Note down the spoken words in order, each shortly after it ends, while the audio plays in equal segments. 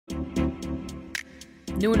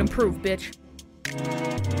New and improved, bitch.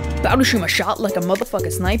 About to shoot my shot like a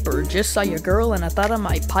motherfucking sniper. Just saw your girl and I thought I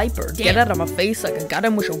might pipe her. Get out of my face like I got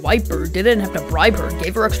him with a wiper. Didn't have to bribe her,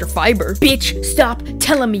 gave her extra fiber. Bitch, stop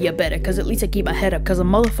telling me you better, cause at least I keep my head up, cause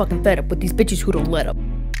I'm motherfucking fed up with these bitches who don't let up.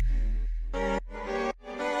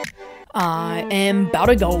 I am about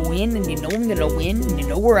to go in, and you know I'm gonna win, and you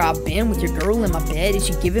know where I've been with your girl in my bed. Is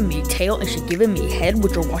she giving me tail, and she giving me head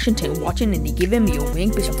with your Washington watching, and you giving me a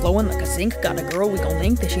wink, bitch I'm flowing like a sink. Got a girl, we gon'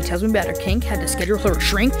 link, that she tells me about her kink, had to schedule her to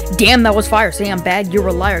shrink. Damn, that was fire, say I'm bad, you're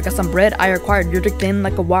a liar, got some bread I acquired, you're dick thin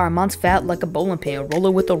like a wire, mine's fat like a bowling pin,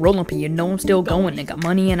 roller with a rolling pin, you know I'm still going, and got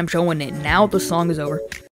money and I'm showing it, now the song is over.